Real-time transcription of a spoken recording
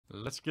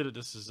Let's get it.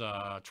 This is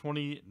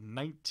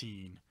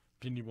 2019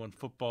 Panini 1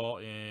 football,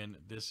 and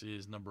this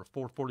is number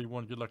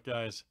 441. Good luck,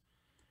 guys.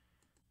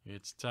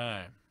 It's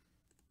time.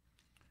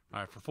 All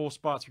right, for full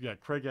spots, we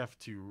got Craig F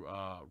to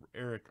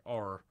Eric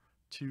R.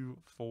 2,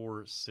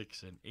 4,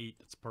 6, and 8.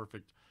 That's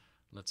perfect.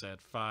 Let's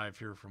add 5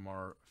 here from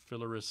our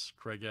fillerists,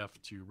 Craig F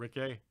to Rick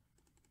A.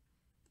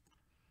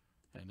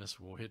 And this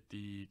will hit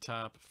the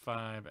top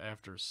 5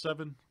 after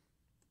 7.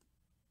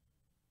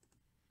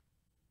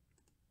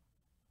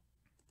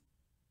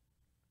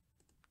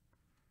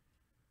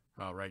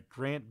 All right,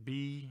 Grant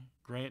B,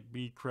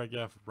 Craig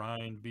F,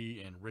 Ryan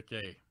B, and Rick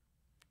A.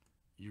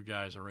 You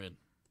guys are in.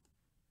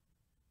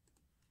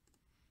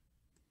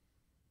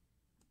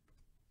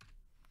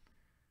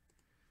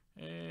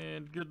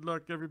 And good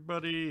luck,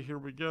 everybody. Here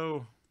we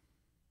go.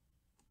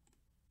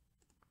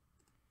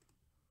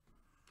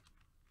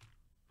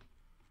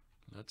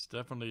 Let's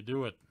definitely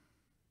do it.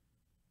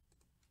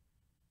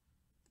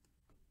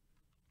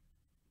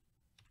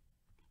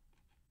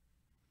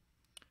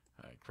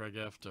 All right, Craig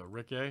F to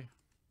Rick A.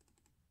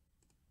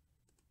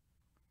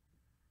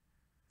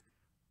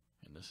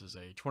 And this is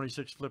a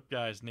 26 flip,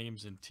 guys.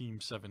 Names and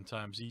teams 7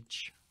 times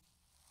each.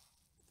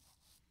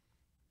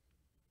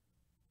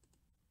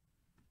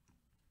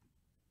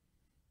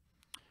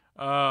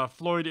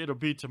 Floyd, it'll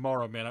be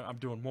tomorrow, man. I'm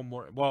doing one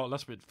more. Well,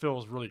 unless it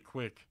fills really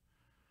quick.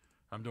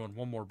 I'm doing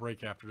one more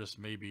break after this,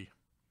 maybe.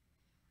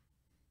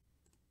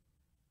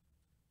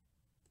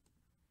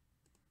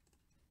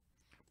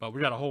 But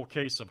we got a whole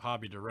case of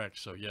Hobby Direct,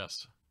 so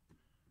yes.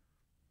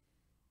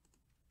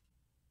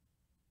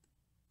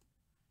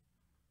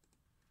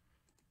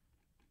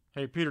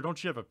 Hey, Peter,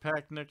 don't you have a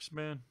pack next,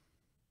 man?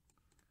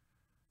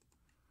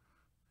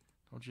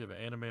 Don't you have an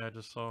anime I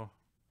just saw?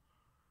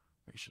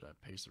 Make sure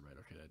I paste it right.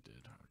 Okay, that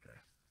did. Okay.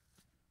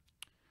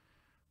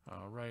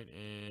 All right,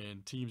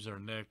 and teams are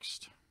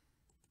next.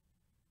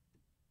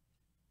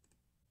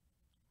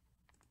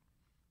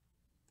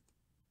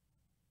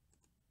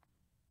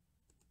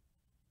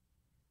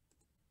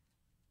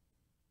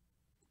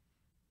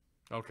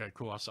 Okay,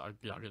 cool. I'll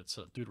get it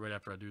set. Do it right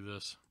after I do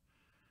this.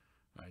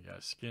 All right,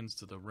 guys. Skins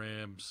to the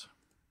Rams.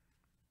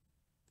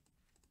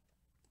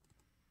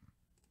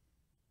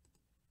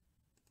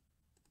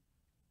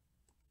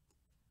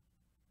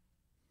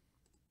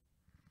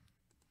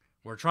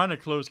 We're trying to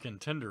close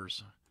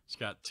contenders. It's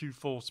got 2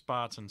 full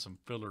spots and some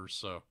fillers,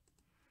 so.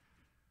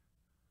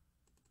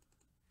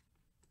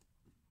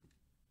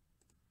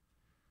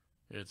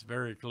 It's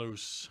very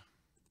close.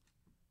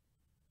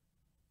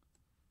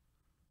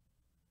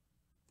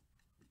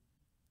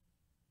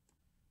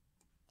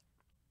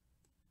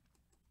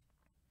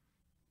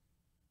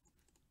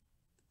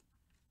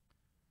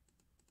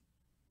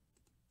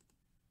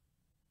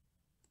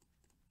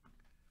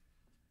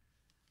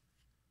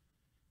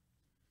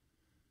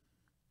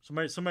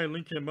 Somebody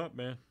link him up,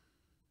 man.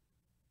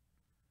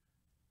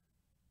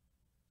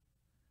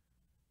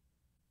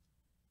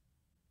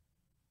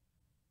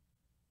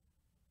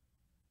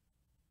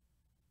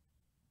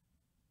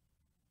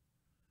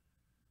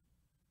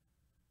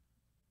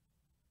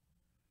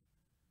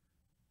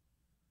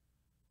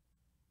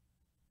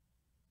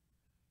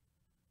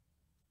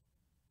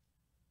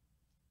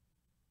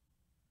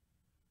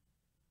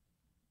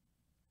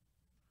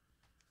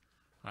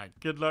 All right,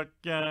 good luck,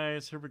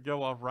 guys. Here we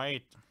go. All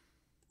right.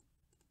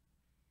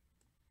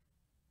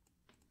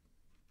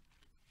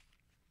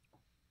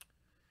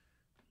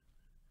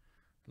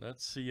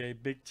 Let's see a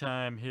big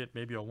time hit,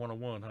 maybe a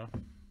 101, huh?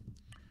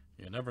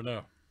 You never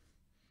know.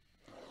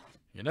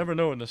 You never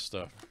know in this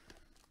stuff.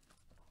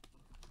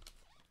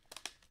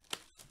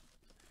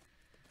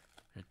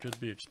 It could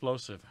be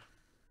explosive.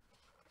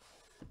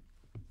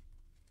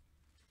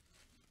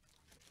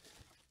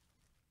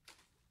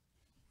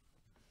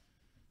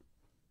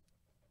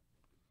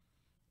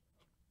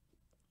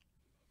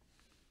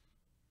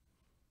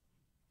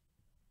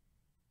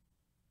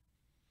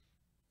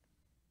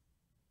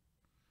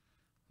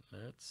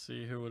 Let's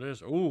see who it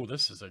is. Oh,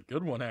 this is a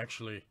good one,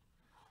 actually.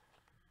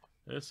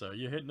 This,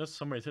 you hitting this?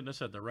 Somebody's hitting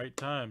this at the right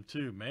time,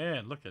 too.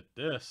 Man, look at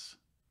this.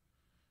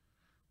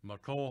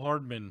 McCole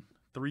Hardman,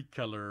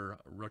 3-color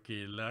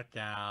rookie. Look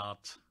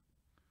out.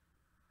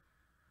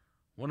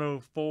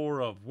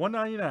 104 of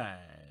 199.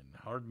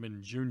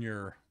 Hardman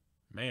Jr.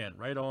 Man,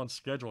 right on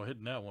schedule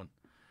hitting that one.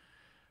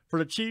 For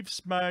the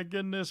Chiefs, my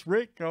goodness,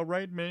 Rick. All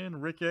right,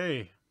 man. Rick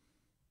A.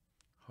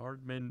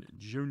 Hardman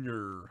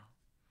Jr.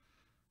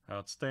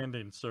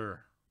 Outstanding,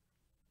 sir.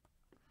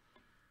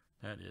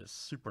 That is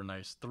super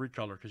nice.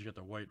 3-color because you got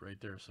the white right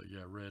there. So,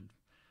 yeah, red,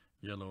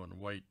 yellow, and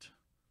white.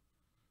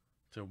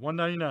 To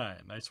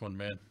 199. Nice one,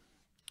 man.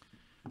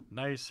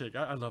 Nice hit.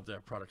 I love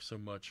that product so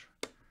much.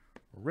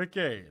 Rick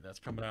A, that's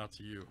coming out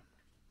to you.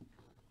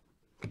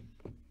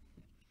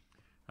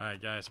 All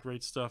right, guys.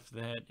 Great stuff.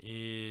 That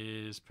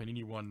is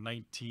Panini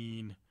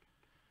 119.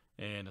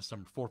 And it's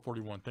number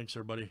 441. Thanks,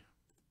 everybody.